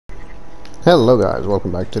Hello guys,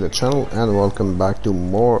 welcome back to the channel and welcome back to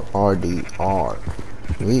more RDR.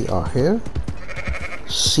 We are here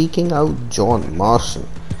seeking out John Marston,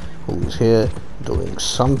 who's here doing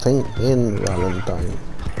something in Valentine.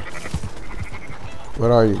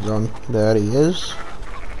 Where are you, John? There he is.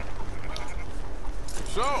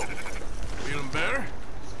 So, feeling better?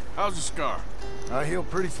 How's the scar? I heal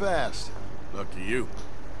pretty fast. Lucky you.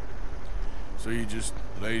 So you just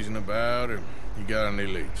lazing about, or you got any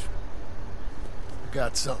leads?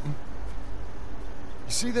 Got something.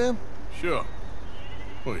 You see them? Sure.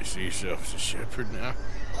 Well, you see yourself as a shepherd now?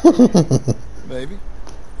 Maybe.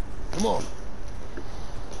 Come on.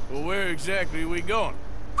 Well, where exactly are we going?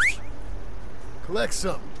 Collect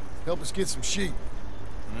something. Help us get some sheep.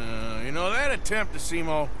 You know, that attempt to seem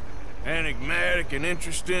all enigmatic and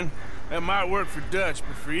interesting, that might work for Dutch,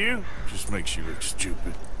 but for you, it just makes you look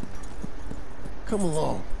stupid. Come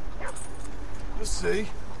along. Let's see.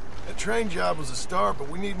 That train job was a start, but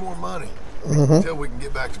we need more money. Until we can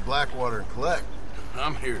get back to Blackwater and collect.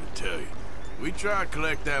 I'm here to tell you. We try to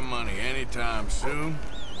collect that money anytime soon,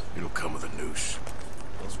 it'll come with a noose.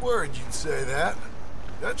 I was worried you'd say that.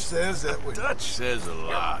 Dutch says that we... Dutch says a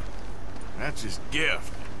lot. That's his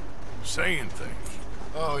gift. Saying things.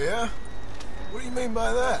 Oh, yeah? What do you mean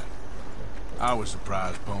by that? I was the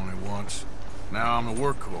prize pony once. Now I'm the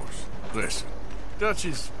workhorse. Listen, Dutch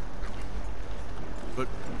is...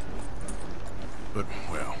 But,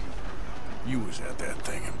 well, you was at that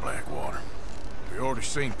thing in Blackwater. We already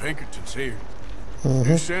seen Pinkertons here.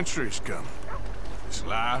 New century's coming. This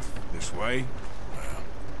life, this way, well,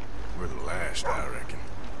 we're the last, I reckon.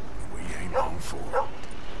 And we ain't long for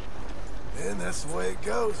it. And that's the way it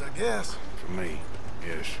goes, I guess. For me,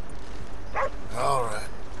 yes. All right.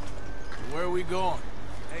 So where are we going?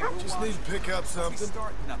 Hey, Just need to pick up something.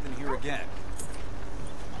 Start nothing here again.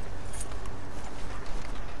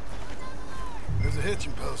 There's a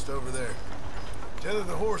hitching post over there. Tether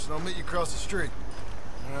the horse and I'll meet you across the street.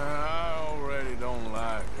 I already don't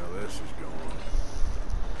like how this is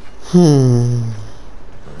going.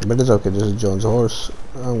 But it's okay, this is John's horse.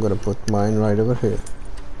 I'm gonna put mine right over here.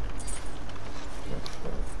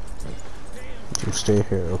 You stay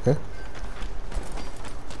here, okay?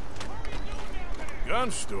 Gun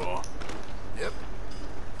store? Yep.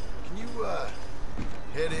 Can you,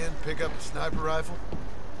 head in, pick up a sniper rifle?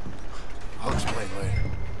 I'll explain later.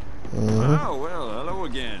 Oh, well, hello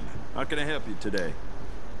again. How can I help you today?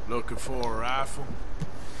 Looking for a rifle?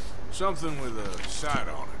 Something with a sight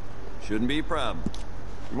on it. Shouldn't be a problem.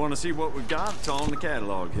 You want to see what we've got? It's all in the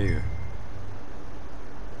catalog here.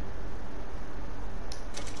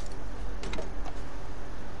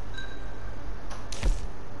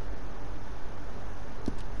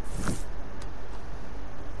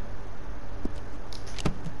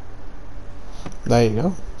 There you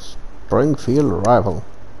go. Springfield rifle.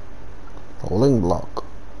 Rolling block.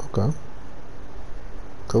 Okay.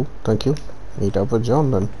 Cool, thank you. Meet up with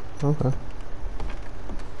John then. Okay.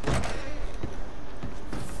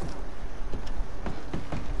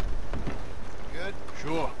 Good?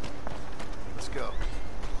 Sure. Let's go.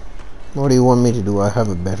 What do you want me to do? I have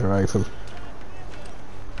a better rifle.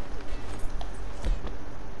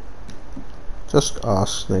 Just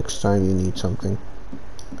ask next time you need something.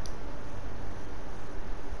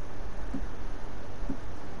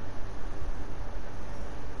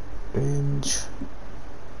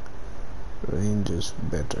 Range is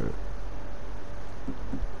better.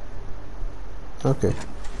 Okay.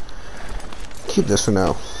 Keep this for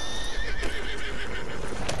now.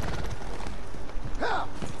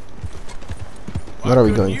 What are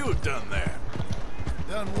we going? You have done that.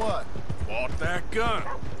 Done what? Bought that gun.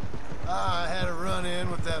 I had a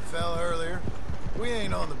run-in with that fella earlier. We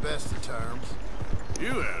ain't on the best of terms.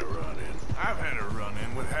 You had a run-in. I've had a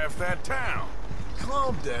run-in with half that town.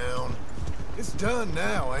 Calm down. It's done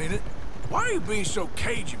now, ain't it? Why are you being so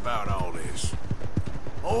cagey about all this?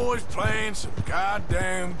 Always playing some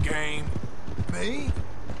goddamn game. Me?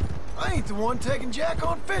 I ain't the one taking Jack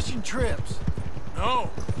on fishing trips. No,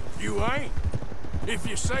 you ain't. If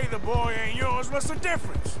you say the boy ain't yours, what's the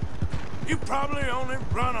difference? You probably only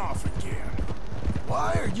run off again.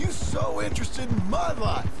 Why are you so interested in my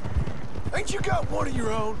life? Ain't you got one of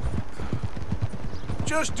your own?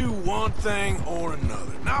 Just do one thing or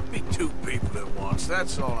another. Not be two people at once,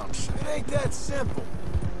 that's all I'm saying. It ain't that simple.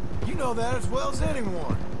 You know that as well as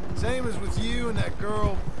anyone. Same as with you and that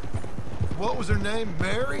girl... What was her name?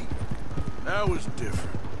 Mary? That was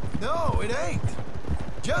different. No, it ain't.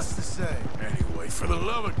 Just the same. Anyway, for the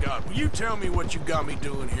love of God, will you tell me what you got me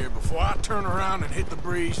doing here before I turn around and hit the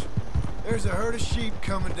breeze? There's a herd of sheep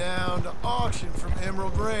coming down to auction from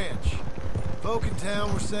Emerald Ranch. Folk in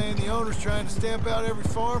town were saying the owner's trying to stamp out every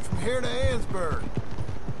farm from here to Ansburg.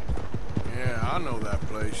 Yeah, I know that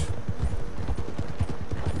place.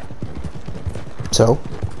 So,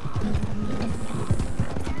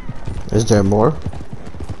 is there more?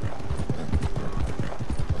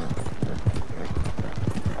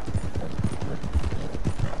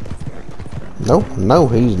 No, no,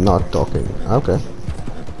 he's not talking. Okay.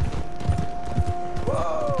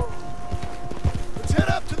 Whoa! Let's head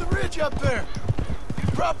up to the ridge up there. Get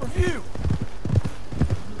a proper view.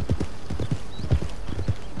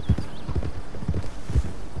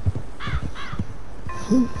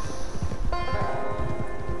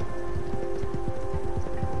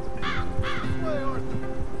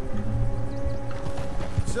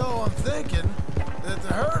 So I'm thinking that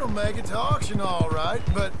the herd will make it to auction all right,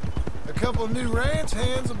 but a couple of new ranch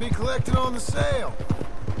hands will be collected on the sale.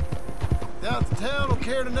 Doubt the town will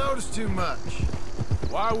care to notice too much.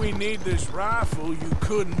 Why we need this rifle you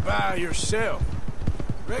couldn't buy yourself?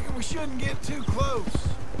 Reckon we shouldn't get too close.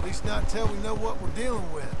 At least not till we know what we're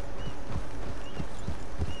dealing with.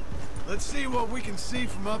 Let's see what we can see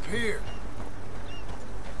from up here.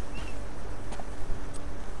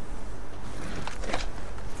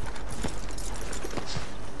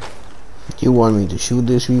 You want me to shoot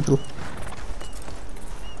these people?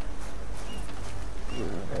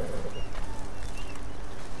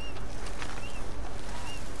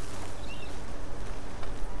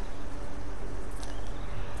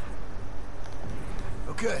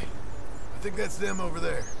 Okay, I think that's them over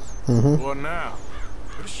there. What now?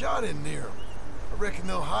 Put a shot in near them. I reckon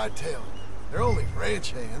they'll hightail them. They're only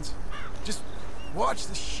ranch hands. Just watch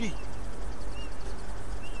the sheep.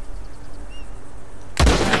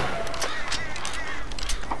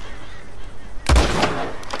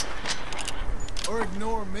 Or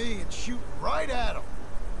ignore me and shoot right at them.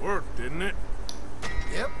 Worked, didn't it?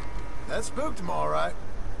 Yep, that spooked them all right.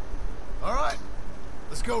 All right,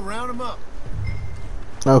 let's go round them up.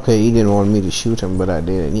 Okay, you didn't want me to shoot him, but I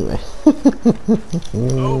did anyway.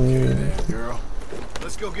 Okay then, girl.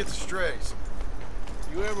 Let's go get the strays.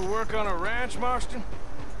 You ever work on a ranch, Marston?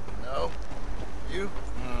 No? You?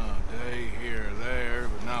 Day here or there,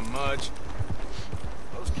 but not much.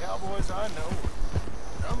 Those cowboys I know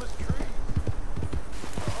are dumb as trees.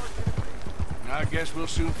 I guess we'll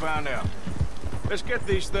soon find out. Let's get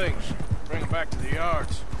these things. Bring them back to the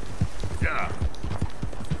yards. Yeah.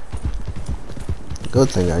 Good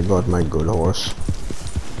thing I got my good horse.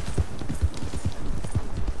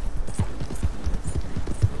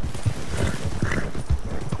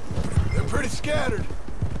 They're pretty scattered.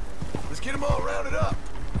 Let's get them all rounded up.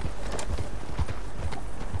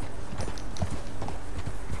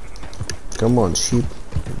 Come on, sheep.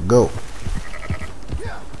 Go.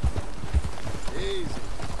 Yeah. Easy.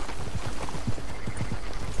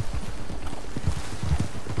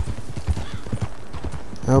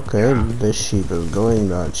 Okay, this sheep is going,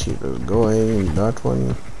 that sheep is going, that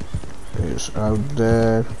one is out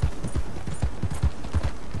there.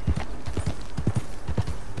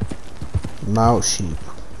 Now sheep,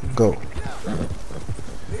 go.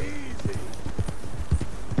 Easy.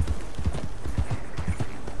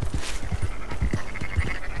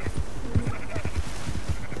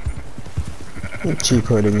 Sheep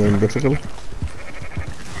herding ain't difficult.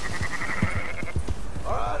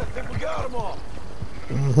 Alright, I think we got them all.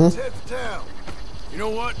 Let's head to town. You know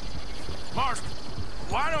what? Marston,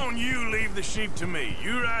 why don't you leave the sheep to me?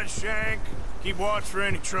 You ride Shank, keep watch for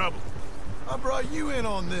any trouble. I brought you in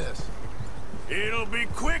on this. It'll be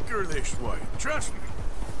quicker this way. Trust me.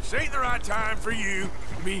 This ain't the right time for you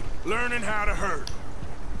to be learning how to herd.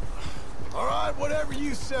 Alright, whatever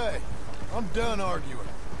you say. I'm done arguing.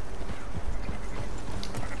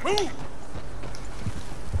 Move!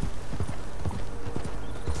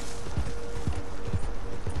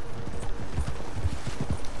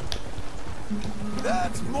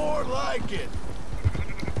 That's more like it.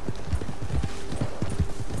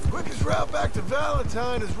 Quickest route back to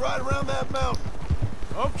Valentine is right around that mountain.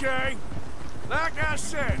 Okay. Like I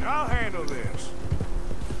said, I'll handle this.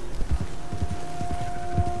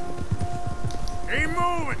 Keep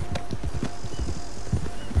moving.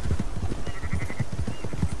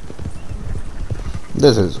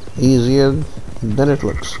 This is easier than it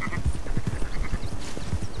looks.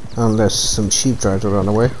 Unless some sheep try to run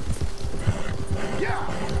away.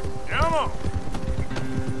 Come on.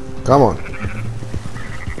 Come on.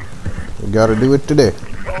 We gotta do it today.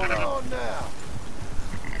 Hold on now.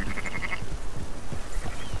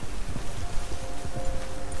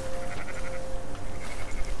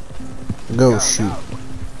 Go sheep.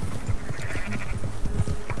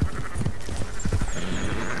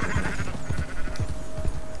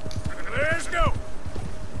 Let's go.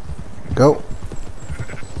 Go.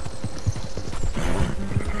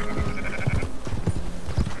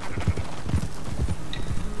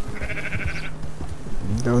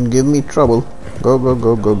 Don't give me trouble. Go, go,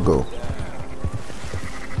 go, go, go.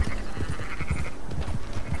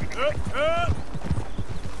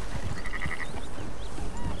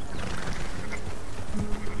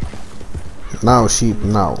 Now, sheep,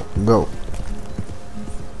 now. Go.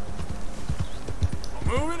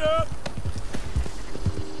 Move it up.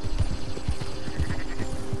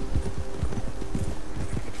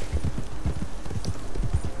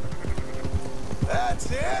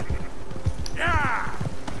 That's it. Yeah.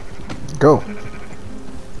 Go.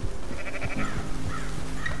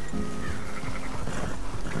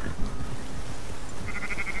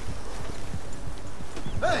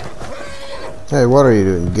 Hey, Hey, what are you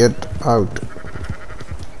doing? Get out.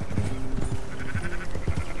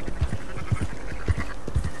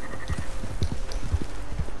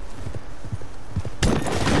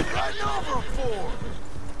 riding over a four.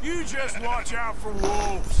 You just watch out for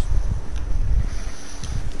wolves.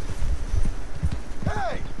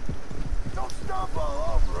 Hey, don't stomp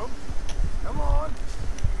all over them. Come on.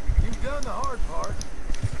 You've done the hard part.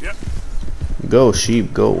 Yep. Go,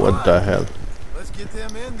 sheep, go. What the hell? Let's get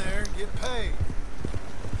them in there and get paid.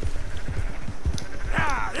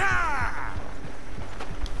 Yeah, yeah.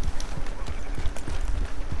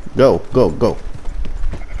 Go, go, go.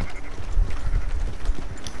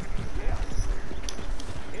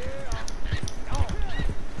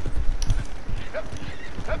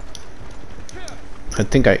 I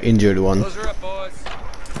think I injured one. Close her up, boys.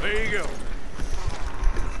 There you go.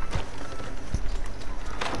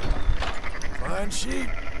 Fine sheep.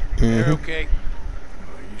 They're okay.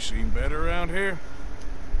 Well, you seem better around here.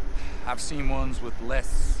 I've seen ones with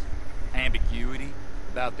less ambiguity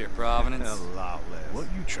about their provenance. A lot less. What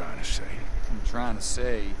you trying to say? I'm trying to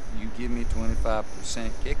say, you give me 25%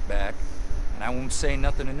 kickback, and I won't say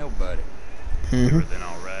nothing to nobody. Everything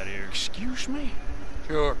all right here? Excuse me?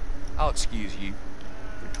 Sure, I'll excuse you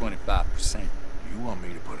for 25%. You want me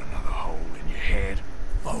to put another hole in your head?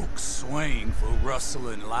 Folks swing for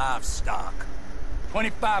rustling livestock.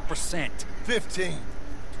 25%. 15.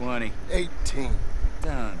 20. 18.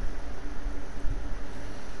 Done.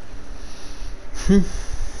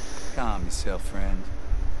 Calm yourself, friend.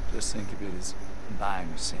 Just think of it as buying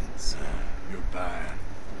your sins. You're buying.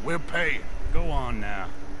 We're paying. Go on now.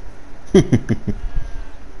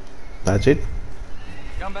 That's it?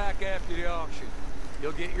 Come back after the auction.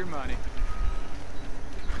 You'll get your money.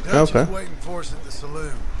 Dutch Okay. is waiting for us at the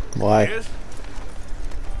saloon. Why? Yes?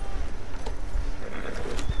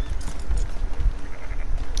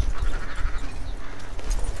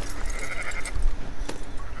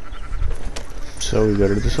 So we go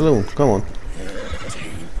to the saloon. Come on.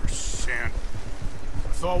 15%. I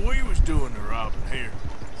thought we was doing the robbing here.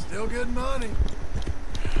 Still good money.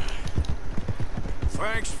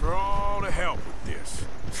 Thanks for all the help with this.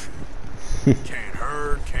 Can't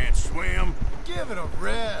herd, can't swim. Give it a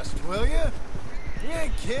rest, will ya? You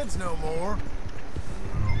ain't kids no more.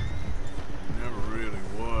 Never really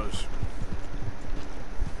was.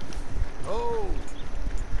 Oh,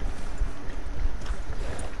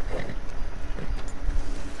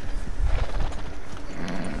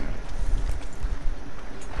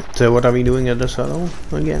 So what are we doing at the saloon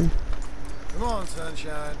again? come on,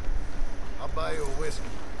 sunshine. I'll buy you a whiskey.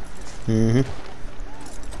 Mm-hmm.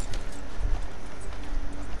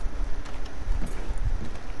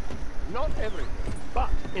 Not everything, but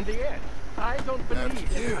in the end, I don't believe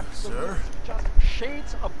After you, in sir. just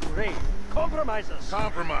shades of gray. Compromises.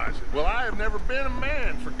 Compromising. Well, I have never been a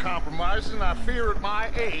man for compromising. I fear at my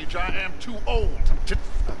age I am too old to...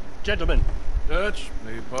 Gentlemen, Dutch,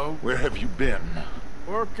 me, Poe. Where have you been?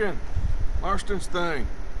 Working. Marston's thing.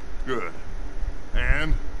 Good.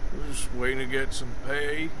 And? We're just waiting to get some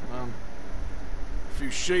pay on a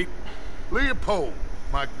few sheep. Leopold,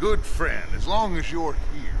 my good friend, as long as you're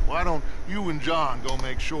here, why don't you and John go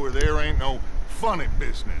make sure there ain't no funny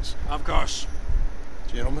business? Of course.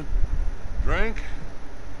 Gentlemen, drink?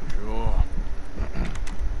 Sure.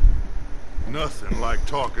 Nothing like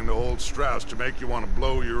talking to old Strauss to make you want to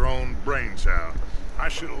blow your own brains out. I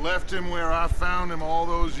should have left him where I found him all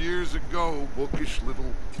those years ago. Bookish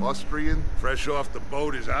little Austrian, fresh off the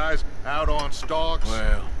boat, his eyes out on stalks.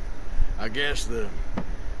 Well, I guess the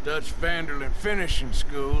Dutch Vanderlyn Finishing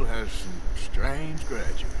School has some strange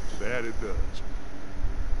graduates. That it does.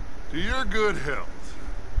 To your good health.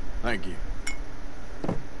 Thank you.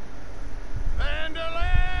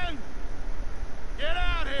 Vanderlyn! Get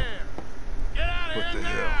out here! Get out What here the now!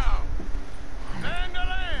 hell?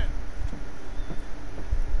 Vanderlyn!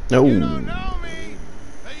 No. You don't know me,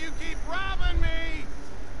 but you keep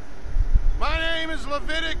is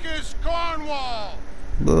Leviticus Cornwall.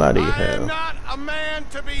 Bloody I am hell. not a man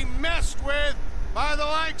to be messed with by the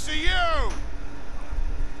likes of you.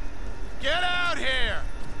 Get out here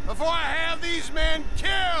before I have these men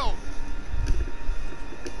killed.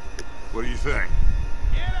 What do you think?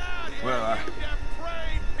 Get out here, Well, you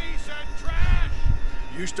depraved piece of trash.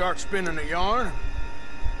 You start spinning a yarn.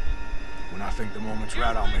 When I think the moment's You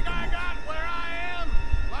right, I'll think make a I move. got where I am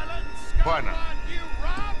by letting scum Why not? like you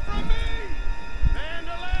rob from me?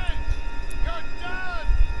 Vandalin, you're done.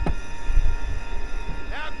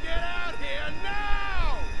 Now get out here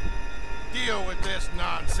now. Deal with this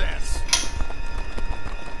nonsense.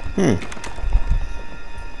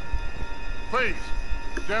 Please,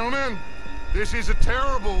 gentlemen, this is a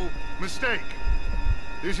terrible mistake.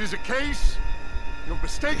 This is a case of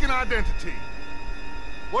mistaken identity.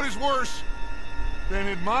 What is worse than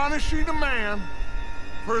admonishing a man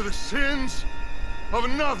for the sins of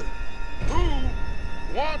another who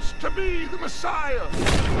wants to be the Messiah?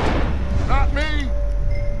 Not me,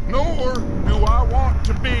 nor do I want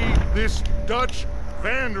to be this Dutch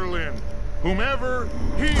Vanderlyn, whomever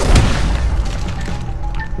he is.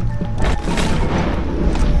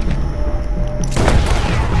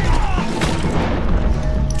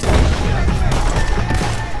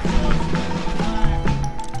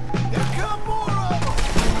 Here come more of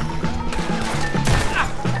them.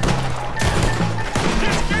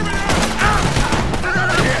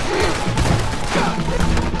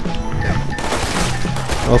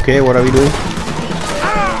 Okay, what are we doing?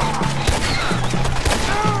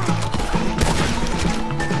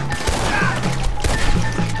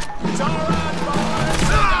 It's all right, boys.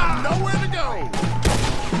 I got nowhere to go.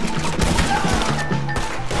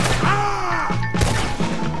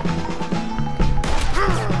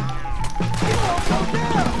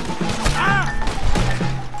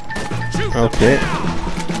 Okay.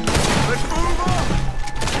 Let's move on.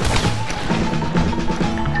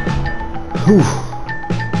 Whew.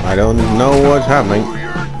 I don't know what's happening. Who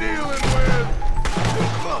you're dealing with.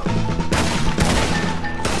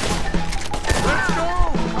 Let's go.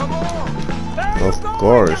 Come on. Of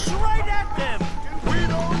course. Right at them! We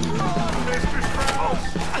don't run, Mr. Strauss.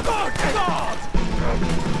 Oh, God!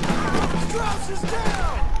 Strauss is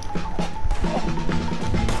down.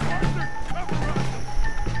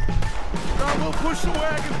 Now we'll push the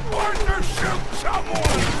wagon. Arthur, shoot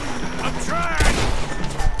someone. I'm trying.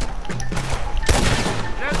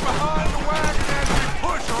 Get behind the wagon as we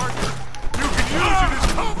push, Arthur. You can use it as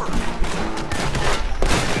cover.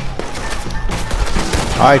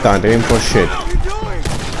 I can't aim for shit. What are you doing?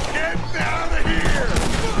 Get out of here.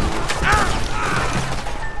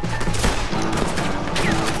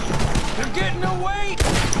 They're getting away!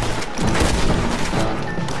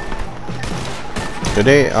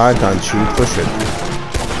 Today I can't shoot for shit.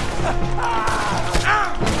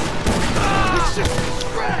 It's just a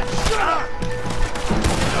scratch. Shut up.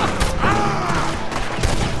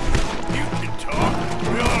 You can talk.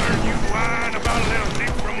 We all heard you whine about a little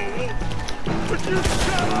leap from a wolf. But you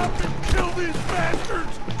shut up and kill these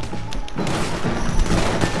bastards.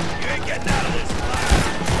 You ain't getting out of this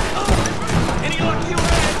alive. Any luck, you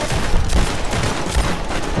red?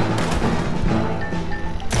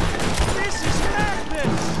 This is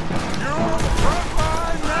madness! You're on the front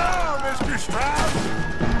line now, Mr. Strauss.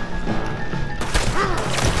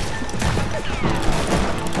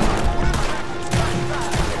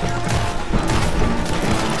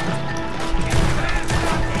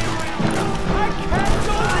 I can't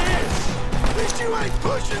do this! At least you ain't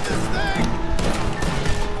pushing this thing.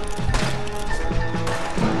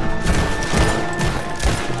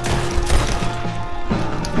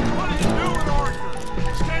 What are you doing, Arthur?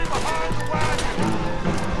 Stay behind the wagon.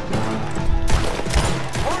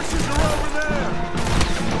 Horses are over there.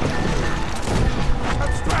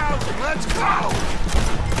 I'm Strauss, let's go.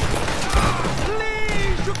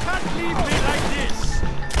 Please, you can't leave me like this!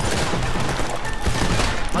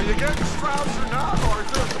 Are you getting Strauss or not,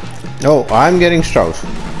 Arthur? No, I'm getting Strauss.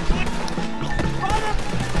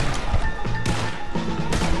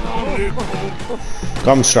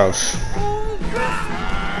 Come, Strauss.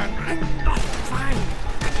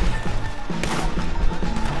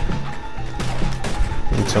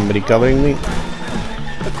 Need somebody covering me?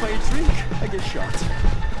 A quiet drink, I get shot.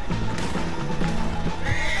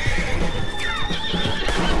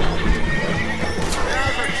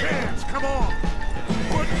 Now's our chance, come on.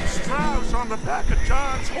 Put Strauss on the back of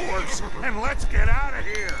John's horse, and let's get out of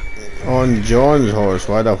here. On John's horse.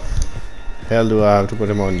 Why the hell do I have to put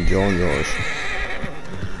him on John's horse?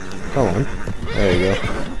 Come on. There you go.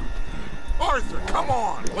 Arthur, come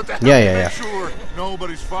on. What the hell? Yeah. Make sure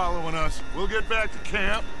nobody's following us. We'll get back to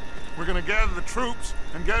camp. We're gonna gather the troops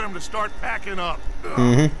and get them to start packing up.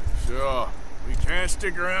 Sure. We can't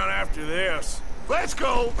stick around after this. Let's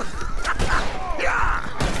go! Yeah!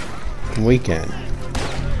 We can.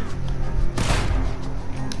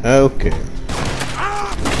 Okay.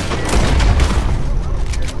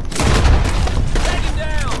 Take him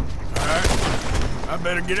down! Alright. I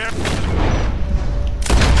better get up.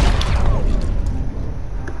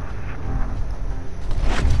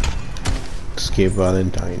 Escape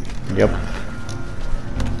Valentine. Yep.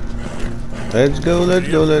 Let's go, let's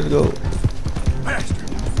go, let's go.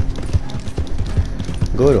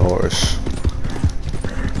 Good horse.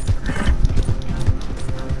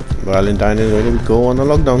 Valentine is ready to go on a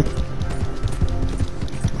lockdown.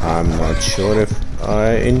 I'm not sure if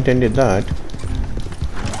I intended that.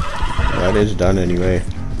 That is done anyway.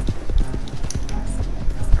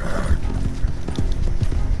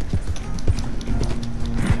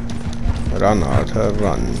 Run, Arthur,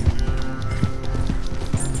 run.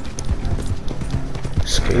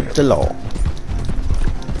 Escape the law.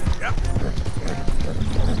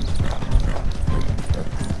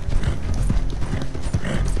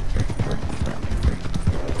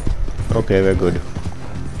 Okay, we're good.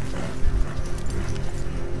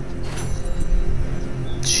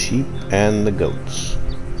 Sheep and the goats.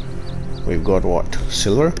 We've got what?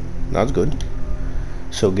 Silver? That's good.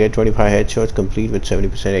 So get 25 headshots complete with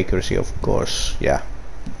 70% accuracy, of course. Yeah.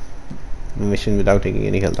 Mission without taking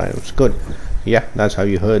any health items. Good. Yeah, that's how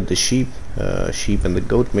you heard the sheep and the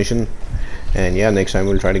goat mission. And yeah, next time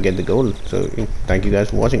we'll try to get the gold. So thank you guys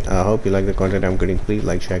for watching. I hope you like the content I'm creating. Please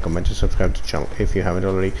like, share, comment, and subscribe to the channel if you haven't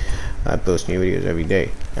already. I post new videos every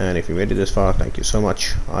day. And if you made it this far, thank you so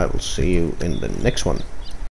much. I will see you in the next one.